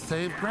mask to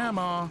save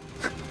Grandma.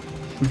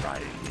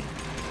 Right.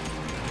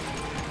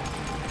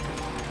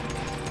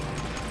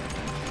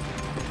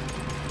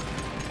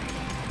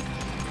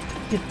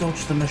 You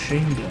dodged the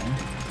machine gun.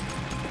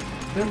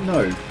 I don't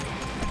know.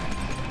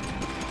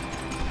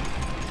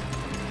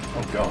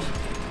 Oh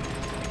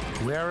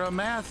god. Wear a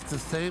mask to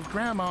save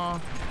Grandma.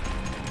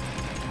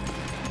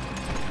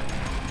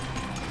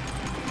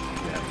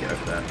 Yeah, get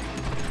over there.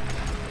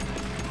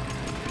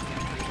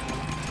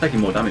 It's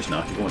taking more damage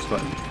now, you've almost got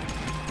him.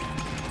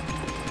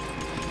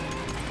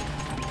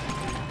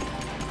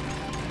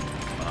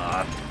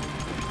 Ah.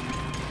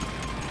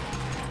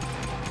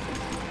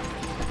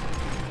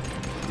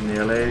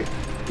 Nearly.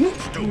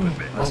 Stupid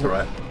bitch. That's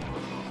alright.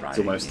 Right. It's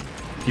almost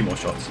a few more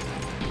shots.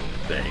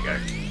 There you go.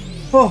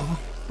 Oh,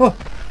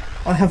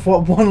 I have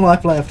one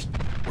life left.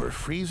 We're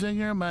freezing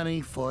your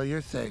money for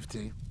your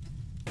safety.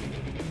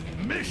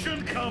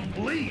 Mission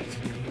complete.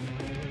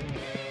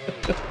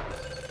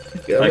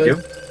 Thank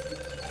you.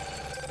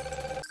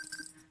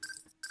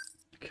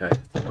 Okay,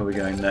 where are we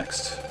going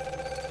next?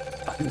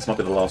 I think this might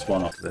be the last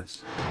one after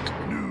this.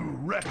 New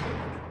record.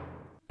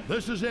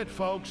 This is it,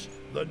 folks.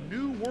 The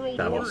New World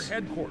Order Davos.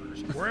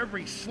 headquarters, where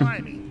every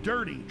slimy,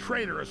 dirty,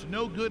 traitorous,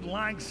 no-good,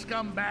 lying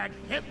scumbag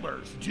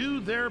Hitlers do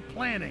their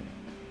planning.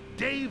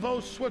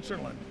 Davos,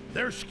 Switzerland.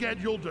 They're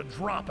scheduled to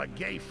drop a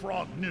gay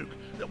frog nuke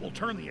that will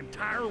turn the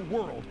entire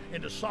world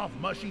into soft,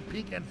 mushy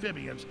pink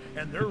amphibians,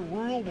 and their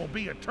rule will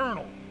be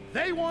eternal.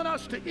 They want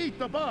us to eat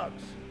the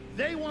bugs.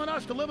 They want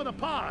us to live in a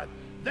pod.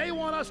 They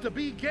want us to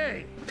be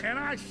gay. And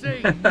I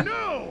say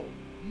no!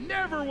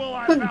 Never will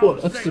I They bow want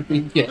to us to Satan. be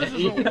gay. This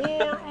is a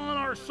war on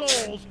our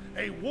souls,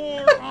 a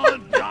war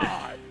on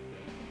God.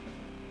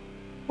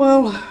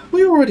 Well,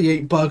 we already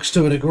eat bugs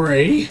to a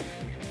degree.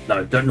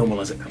 No, don't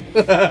normalise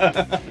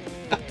it.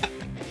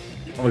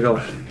 Oh my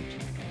god.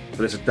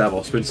 So this is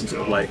Davos, we're in some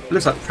sort of like, it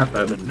looks like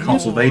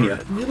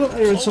Castlevania. You look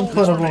like you're in some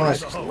kind of like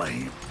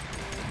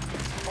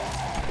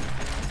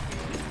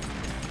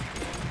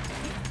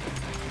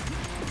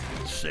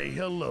Say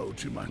hello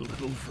to my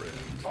little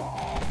friend.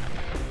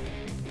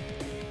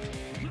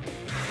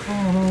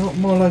 oh no, not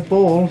more like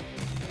ball.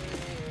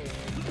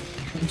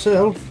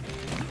 Himself.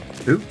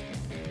 Who?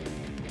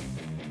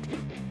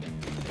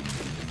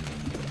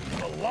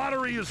 The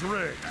lottery is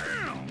rigged.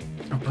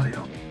 Oh bloody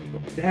hell.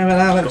 Damn it,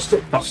 Alex!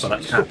 Got fucked by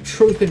that Stop cat.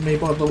 truthing me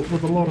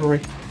with the lottery.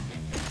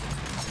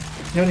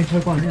 The only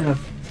hope I have.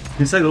 You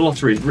can say the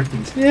lottery is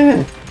rigged.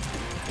 Yeah.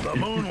 The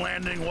moon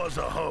landing was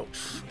a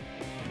hoax.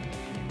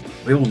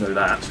 We all know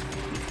that.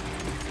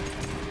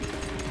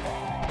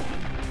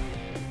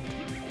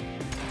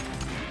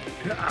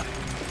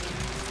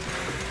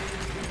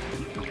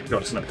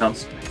 God, it's not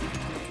counts.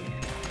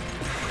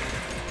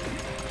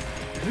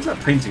 Who's that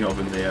painting of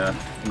in the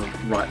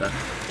right there?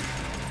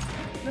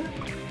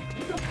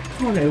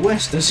 Kanye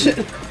West, is it?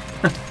 Is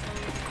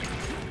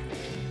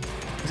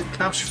it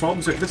Klaus Schwab?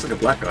 It looks like a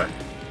black guy.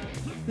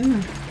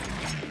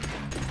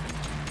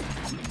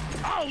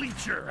 I'll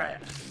eat your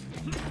ass.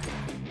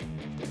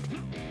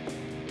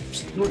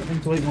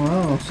 Threatening to eat my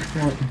ass. It's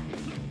like,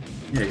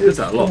 Yeah, he does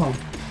that a lot.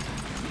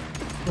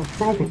 no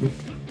problem.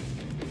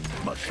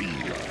 Machine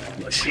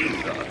gun.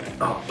 Machine gun.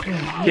 Oh,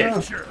 Yeah.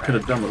 yeah. Could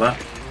have done with that.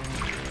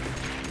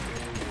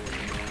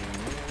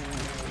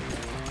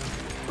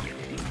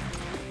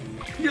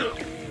 Yeah.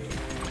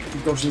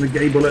 Dodging the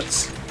gay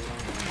bullets.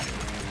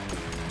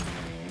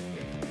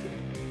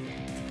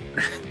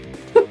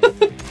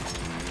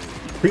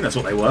 I think that's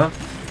what they were.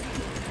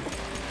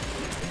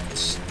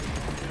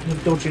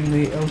 You're dodging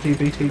the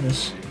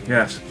LGBT-ness.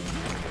 Yes.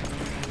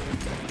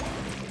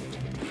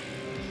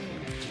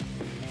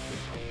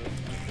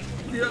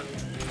 Yeah.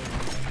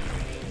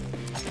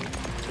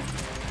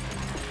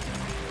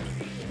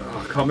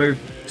 can't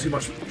move. Too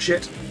much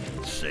shit.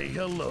 Say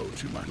hello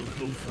to my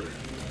little friend.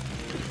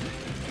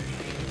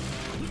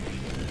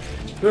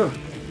 Ugh.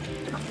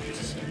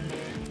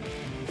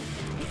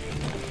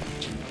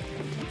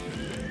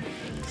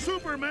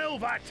 Super male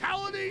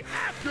vitality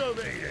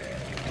activated.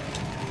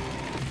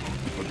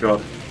 Oh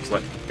god, it's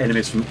like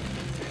enemies from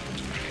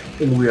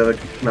all the other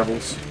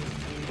levels.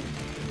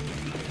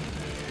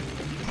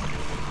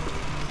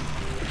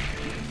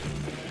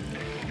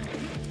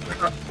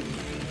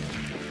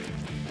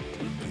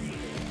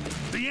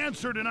 The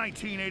answer to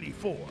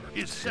 1984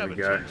 is Here we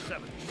go.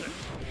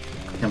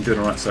 1776. I'm doing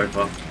alright so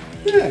far.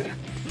 Yeah.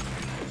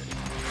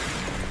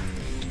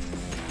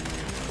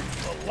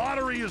 The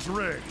lottery is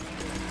rigged.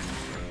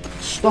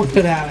 Stop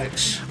it,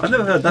 Alex. I've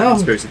never heard that No.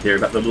 conspiracy theory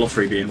about the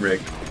lottery being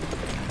rigged.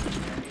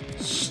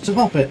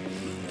 Stop it.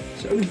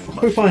 It's the only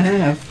hope I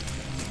have.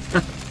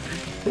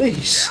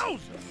 Please. Yowza.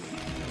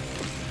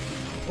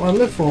 What I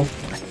live for.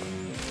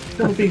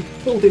 I want to be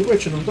filthy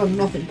rich and I've done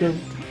nothing to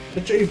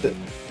achieve it.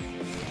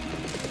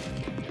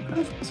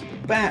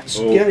 Bats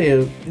Oh.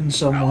 gayer in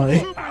some way.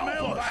 Super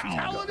male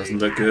vitality Doesn't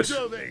look good.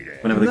 activated.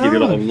 Whenever they give you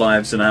a lot of No.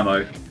 lives and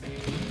ammo.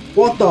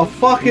 What the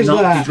fuck is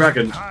Nutty that?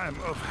 dragon. Time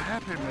of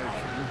happy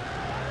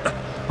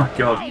making. My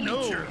god. No.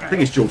 I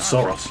think it's George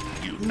Soros.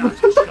 You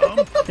Nazi scum.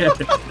 Yeah.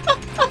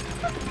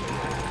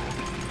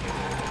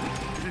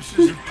 This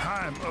is a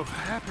time of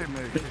happy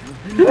making.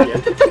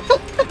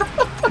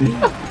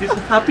 It's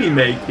happy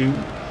making.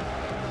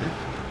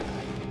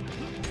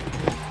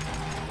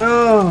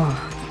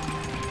 Oh.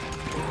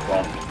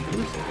 Well,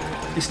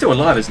 he's still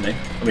alive, isn't he?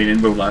 I mean,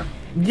 in real life.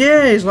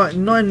 Yeah, he's like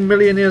 9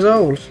 million years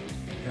old.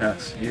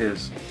 Yes, he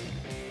is.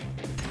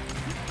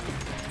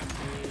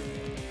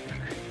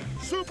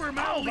 Super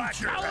male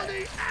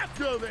vitality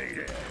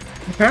activated.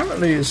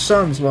 Apparently his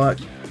son's like,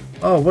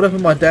 oh, whatever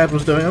my dad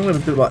was doing, I'm going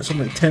to do like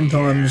something 10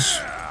 times,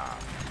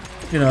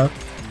 you know,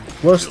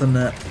 worse than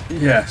that.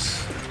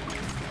 Yes.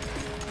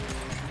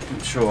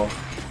 I'm sure.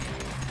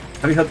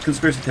 Have you heard the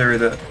conspiracy theory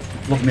that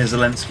Vladimir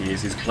Zelensky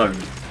is his clone?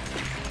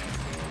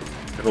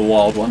 Bit of a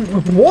wild one.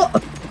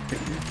 What?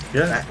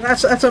 Yeah.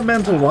 That's a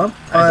mental one.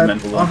 That is a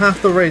mental one. I'll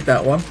have to read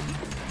that one.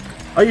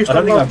 I I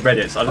don't think I've read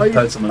it, so I just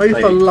heard someone I used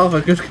say to love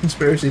a good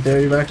conspiracy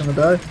theory back in the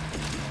day.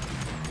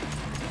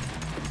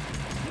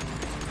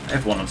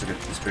 everyone loves a good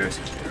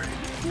conspiracy theory.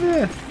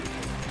 Yeah.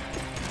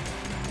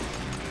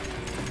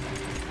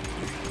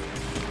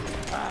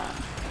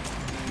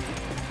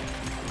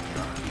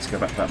 Let's go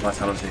back to that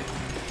vitality.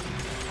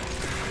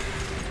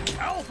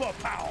 Alpha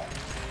power.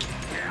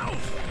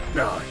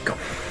 Oh, God.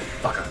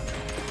 Fucker.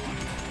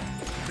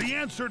 The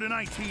answer to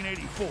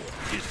 1984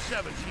 is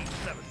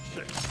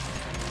 1776.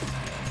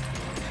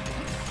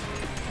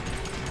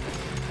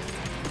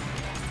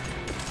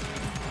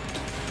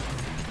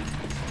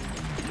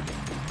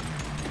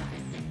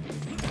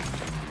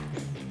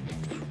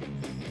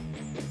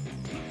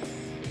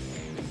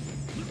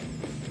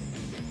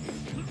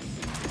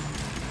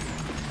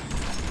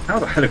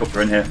 How's a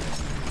helicopter in here?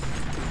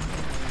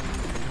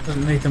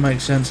 Doesn't need to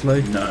make sense,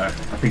 Lee. No, I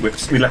think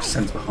we left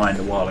sense behind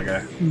a while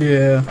ago.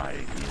 Yeah.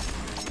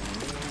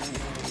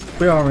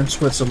 We are in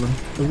Switzerland.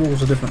 The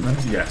rules are different there.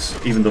 Yes,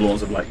 even the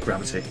laws of like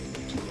gravity.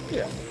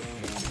 Yeah.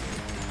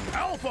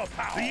 Alpha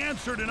power. The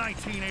answer to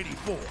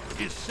 1984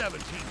 is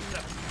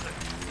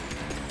 1776.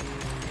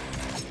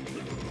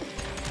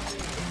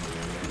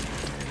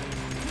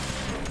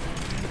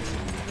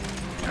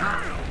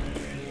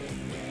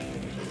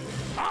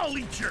 I'll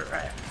eat your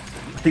ass.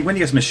 I think when he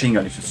gets a machine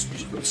gun, he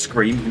should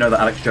scream. You know that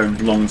Alex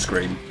Jones long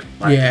scream?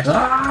 Like, Yeah.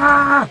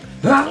 "Ah!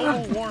 Ah!"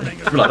 No warning.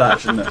 Something like that,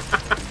 shouldn't it?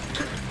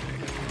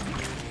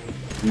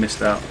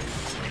 Missed out.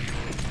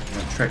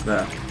 No trick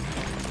there.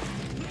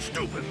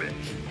 Stupid bitch.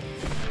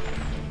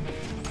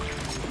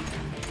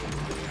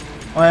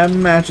 I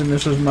imagine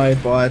this was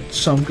made by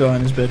some guy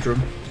in his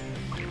bedroom.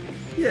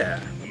 Yeah.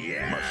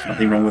 Yeah.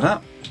 Nothing wrong with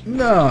that.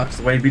 No. That's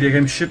the way video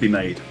games should be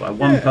made, by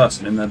one Yeah.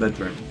 person in their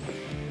bedroom.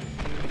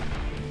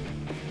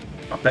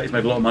 I bet he's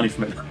made a lot of money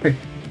from it.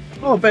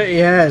 Oh, I bet he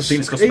has. think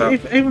it's cost about-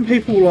 Even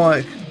people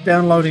like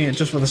downloading it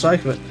just for the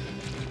sake of it.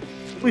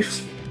 We're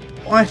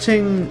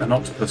fighting. An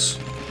octopus.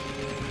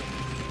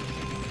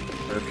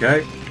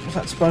 Okay. What's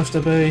that supposed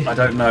to be? I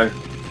don't know.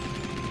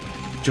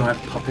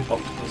 Giant puppet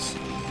octopus.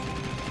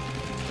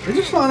 Is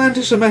this like an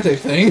anti-Semitic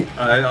thing?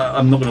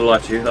 I'm not going to lie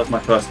to you, that was my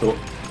first thought.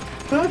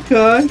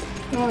 Okay.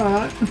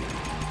 Alright.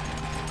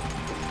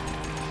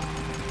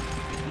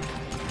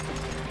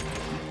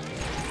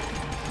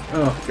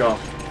 Oh god.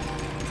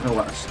 Oh,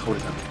 what? Just hold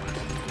it down.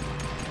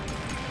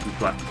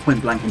 Like,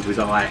 point blank into his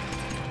eye.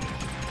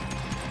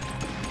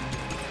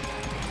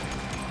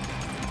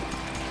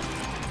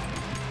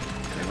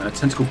 Okay, when a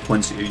tentacle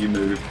points at you, you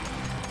move.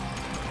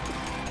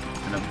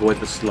 And avoid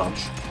the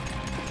sludge.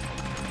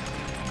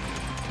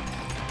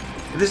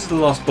 This is the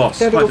last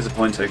boss. It's quite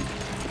disappointing.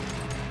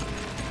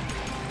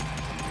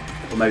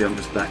 Or maybe I'm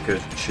just that good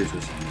at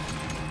shooters.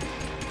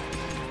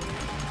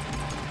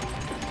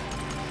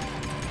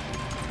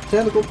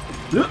 Tentacle.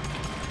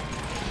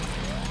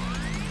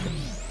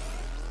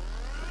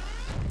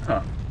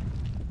 Huh.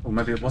 Oh, Or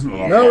maybe it wasn't the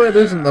last No, boss. it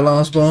isn't the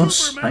last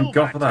boss. Thank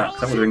God for that.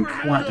 That would have been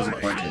quite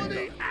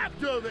disappointing.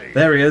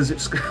 There he is.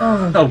 It's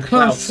Oh, Klaus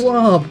Klaus.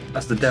 Schwab.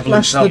 That's the devil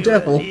Flash the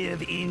himself. devil.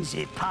 Live in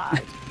the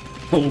pod.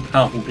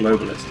 All-powerful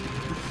globalist.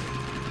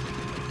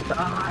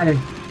 Die!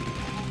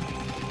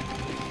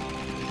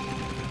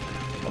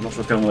 I'm not sure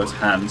what's going on with those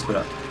hands,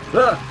 but...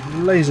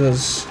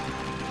 Lasers.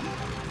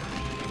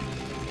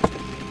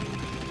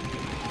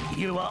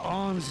 You are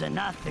on the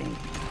nothing.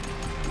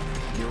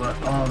 You are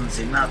on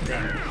the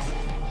nothing.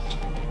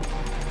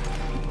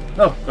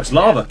 Oh, it's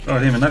lava. Oh, I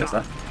didn't even notice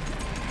that.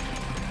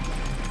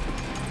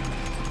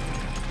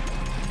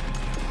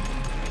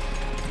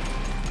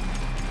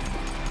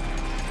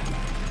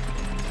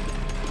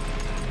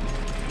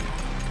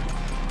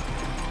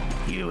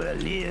 You will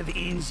live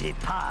in the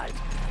pod.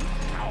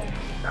 Oh,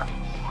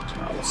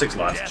 well, 6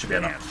 lives should be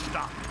enough.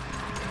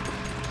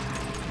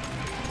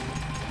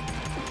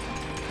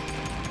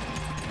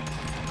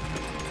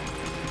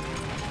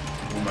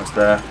 Almost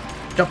there.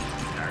 Jump.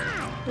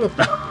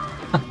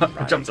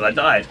 I jumped and I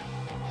died.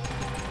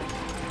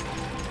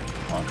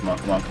 Come on, come on,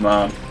 come on, come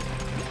on.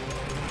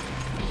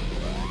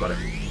 Got it.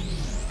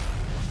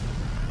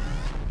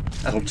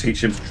 That'll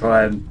teach him to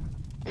try and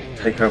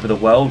take over the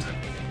world.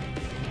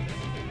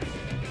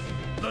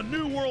 The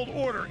New World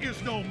Order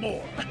is no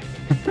more.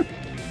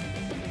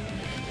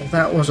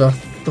 That was a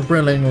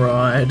thrilling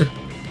ride.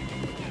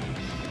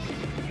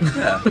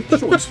 Yeah,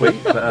 short and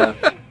sweet,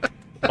 but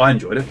I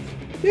enjoyed it.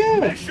 Yeah,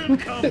 Mission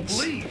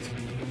complete.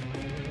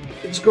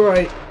 it's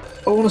great.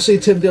 I want to see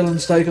Tim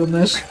Dillon's take on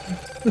this.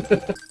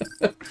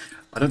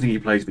 I don't think he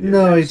plays video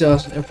No, he games.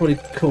 doesn't. He'll probably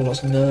call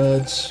us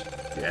nerds.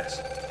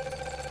 Yes.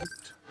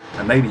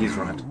 And maybe he's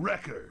right.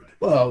 Record.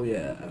 Well,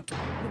 yeah.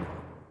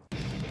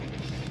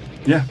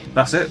 Yeah,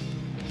 that's it.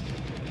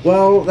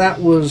 Well, that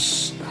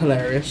was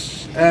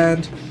hilarious.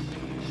 And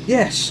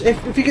yes,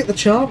 if you get the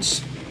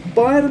chance,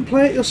 buy it and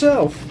play it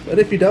yourself. And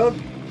if you don't,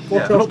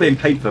 Yeah, we're not being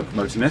paid for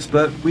promoting this,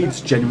 but we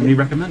just genuinely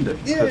recommend it.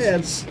 yeah,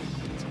 it's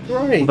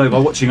great. Although by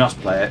watching us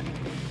play it,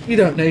 You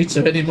don't need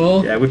to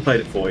anymore. yeah, we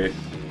played it for you.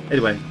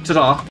 Anyway, ta-da!